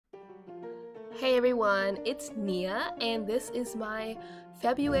Hey everyone, it's Nia, and this is my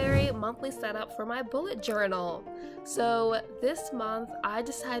February monthly setup for my bullet journal. So this month I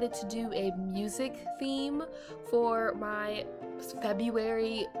decided to do a music theme for my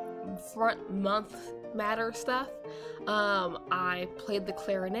February front month matter stuff. I played the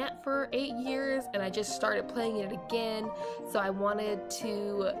clarinet for 8 years and I just started playing it again, so I wanted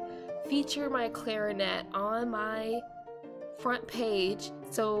to feature my clarinet on my front page.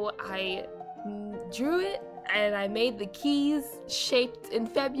 So I drew it and I made the keys shaped in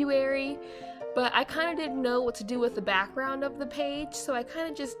February, but I kind of didn't know what to do with the background of the page, so I kind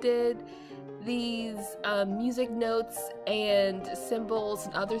of just did these music notes and symbols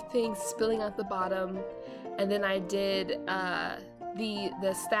and other things spilling out the bottom, and then I did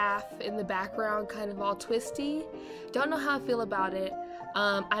the staff in the background kind of all twisty. Don't know how I feel about it.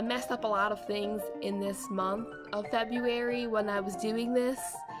 I messed up a lot of things in this month of February when I was doing this.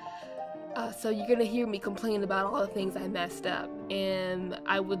 So you're gonna hear me complain about all the things I messed up, and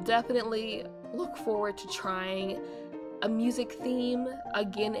I would definitely look forward to trying a music theme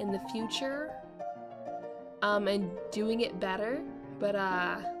again in the future, and doing it better. But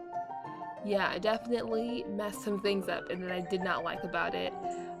yeah, I definitely messed some things up and that I did not like about it.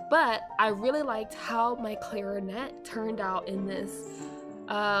 But I really liked how my clarinet turned out in this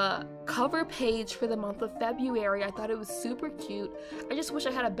cover page for the month of February. I thought it was super cute. I just wish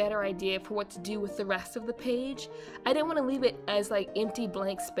I had a better idea for what to do with the rest of the page. I didn't want to leave it as like empty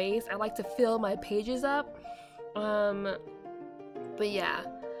blank space. I like to fill my pages up. But yeah,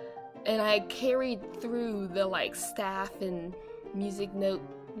 and I carried through the like staff and music note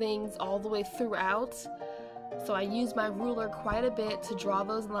things all the way throughout. So I used my ruler quite a bit to draw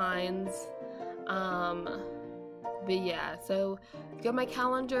those lines. But yeah, so got my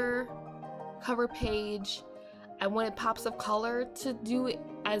calendar cover page. I wanted pops of color to do it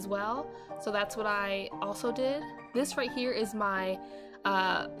as well, so that's what I also did. This right here is my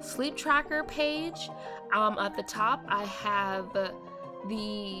sleep tracker page. At the top I have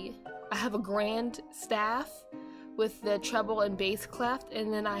a grand staff with the treble and bass clef,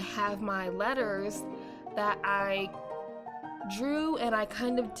 and then I have my letters that I drew and I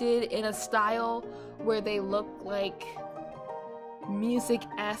kind of did in a style where they look like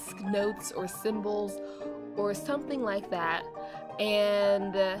music-esque notes or symbols or something like that,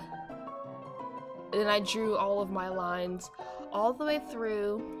 and then I drew all of my lines all the way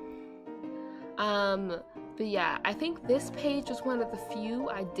through. But yeah, I think this page was one of the few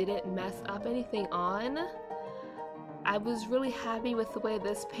I didn't mess up anything on. I was really happy with the way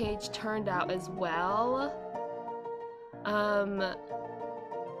this page turned out as well.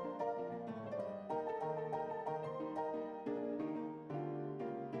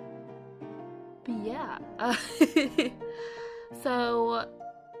 But yeah, so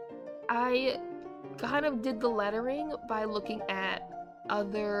I kind of did the lettering by looking at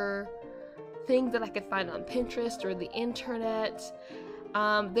other things that I could find on Pinterest or the internet.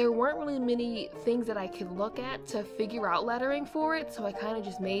 There weren't really many things that I could look at to figure out lettering for it, so I kind of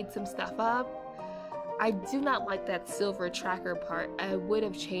just made some stuff up. I do not like that silver tracker part. I would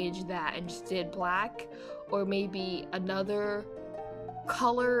have changed that and just did black or maybe another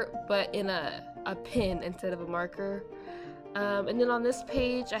color but in a pen instead of a marker. And then on this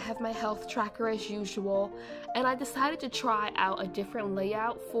page I have my health tracker as usual, and I decided to try out a different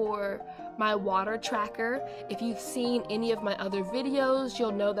layout for my water tracker. If you've seen any of my other videos,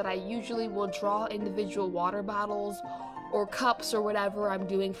 you'll know that I usually will draw individual water bottles or cups or whatever I'm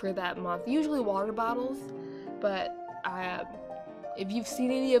doing for that month. Usually water bottles, but if you've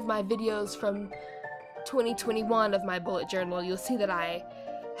seen any of my videos from 2021 of my bullet journal, you'll see that I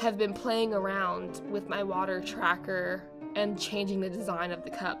have been playing around with my water tracker and changing the design of the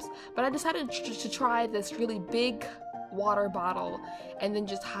cups. But I decided to try this really big water bottle and then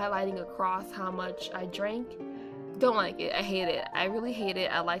just highlighting across how much I drank. Don't like it. I hate it. I really hate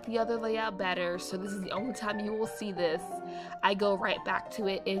it. I like the other layout better, so this is the only time you will see this. I go right back to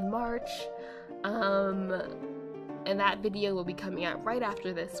it in March, and that video will be coming out right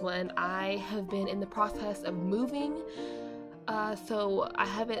after this one. I have been in the process of moving, so I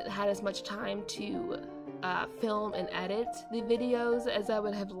haven't had as much time to film and edit the videos as I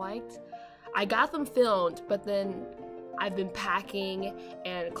would have liked. I got them filmed, but then I've been packing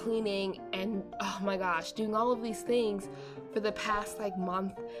and cleaning and, oh my gosh, doing all of these things for the past like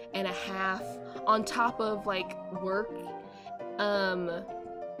month and a half on top of like work.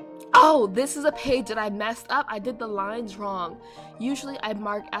 Oh, this is a page that I messed up. I did the lines wrong. Usually I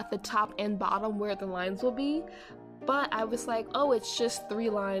mark at the top and bottom where the lines will be, but I was like, oh, it's just 3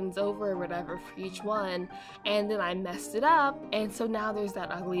 lines over or whatever for each one, and then I messed it up, and so now there's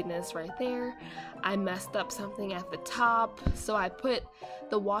that ugliness right there. I messed up something at the top, so I put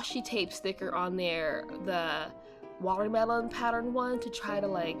the washi tape sticker on there, the watermelon pattern one, to try to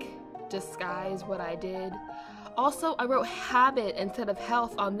like disguise what I did. Also, I wrote habit instead of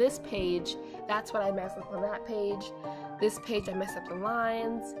health on this page. That's what I messed up on that page. This page I messed up the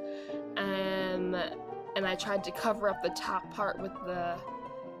lines, and I tried to cover up the top part with the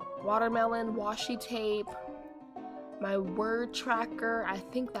watermelon washi tape. My word tracker, I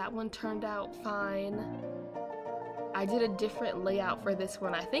think that one turned out fine. I did a different layout for this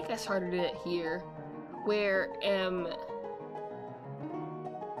one. I think I started it here, where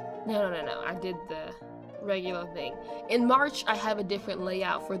no, I did the regular thing. In March, I have a different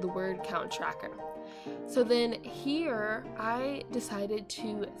layout for the word count tracker. So then here, I decided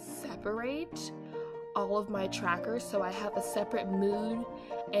to separate all of my trackers, so I have a separate mood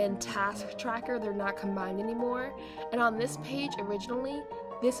and task tracker. They're not combined anymore. And on this page originally,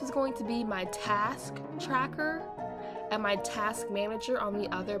 this was going to be my task tracker and my task manager on the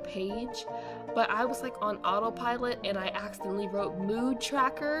other page, but I was like on autopilot and I accidentally wrote mood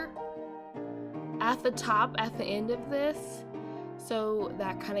tracker at the top at the end of this, so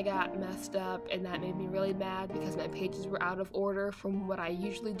that kind of got messed up, and that made me really mad because my pages were out of order from what I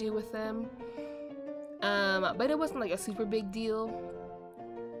usually do with them. But it wasn't like a super big deal,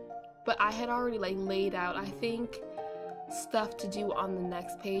 but I had already like laid out, I think, stuff to do on the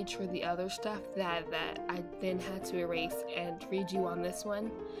next page for the other stuff that I then had to erase and redo on this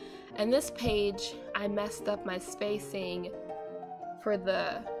one. And this page, I messed up my spacing for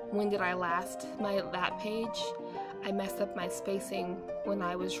the when did I last, that page. I messed up my spacing when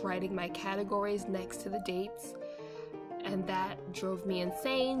I was writing my categories next to the dates, and that drove me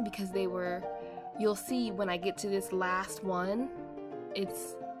insane because they were, you'll see when I get to this last one,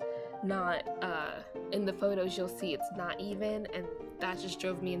 it's not, in the photos you'll see it's not even, and that just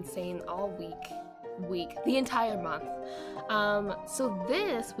drove me insane all the entire month. So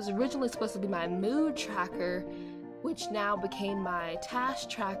this was originally supposed to be my mood tracker, which now became my task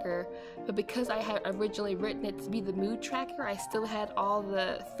tracker, but because I had originally written it to be the mood tracker, I still had all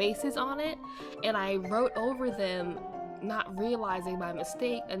the faces on it, and I wrote over them not realizing my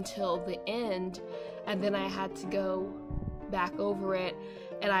mistake until the end, and then I had to go back over it,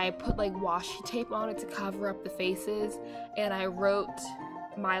 and I put like washi tape on it to cover up the faces, and I wrote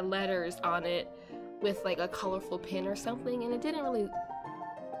my letters on it with like a colorful pen or something, and it didn't really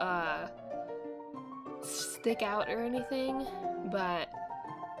stick out or anything, but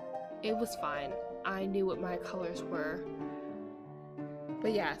it was fine. I knew what my colors were.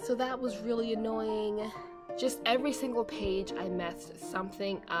 But yeah, so that was really annoying. Just every single page I messed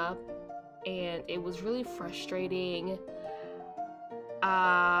something up, and it was really frustrating.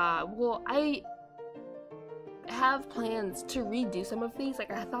 Well, I have plans to redo some of these.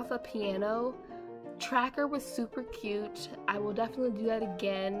 Like, I thought the piano tracker was super cute. I will definitely do that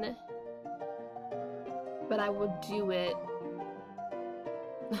again, but I will do it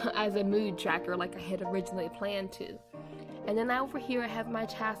as a mood tracker like I had originally planned to. And then over here I have my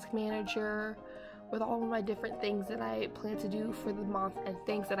task manager with all of my different things that I plan to do for the month and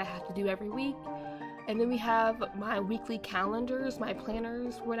things that I have to do every week. And then we have my weekly calendars, my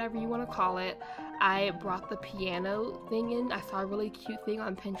planners, whatever you want to call it. I brought the piano thing in. I saw a really cute thing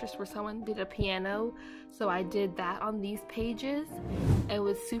on Pinterest where someone did a piano, so I did that on these pages. It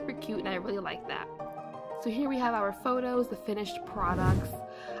was super cute and I really like that. So here we have our photos, the finished products.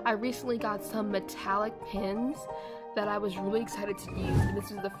 I recently got some metallic pins that I was really excited to use, and this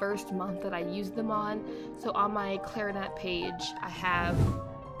was the first month that I used them on. So on my clarinet page, I have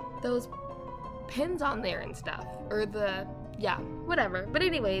those pins on there and stuff, or yeah, whatever. But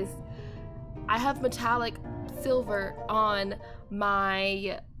anyways, I have metallic silver on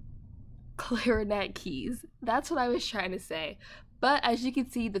my clarinet keys. That's what I was trying to say. But as you can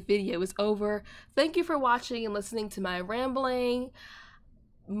see, the video is over. Thank you for watching and listening to my rambling.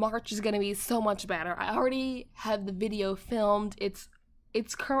 March is gonna be so much better. I already have the video filmed. It's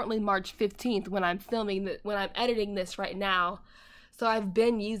currently March 15th when I'm editing this right now. So I've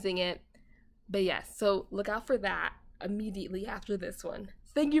been using it. But yes, so look out for that immediately after this one.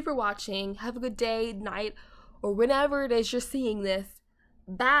 Thank you for watching. Have a good day, night, or whenever it is you're seeing this.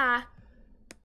 Bye!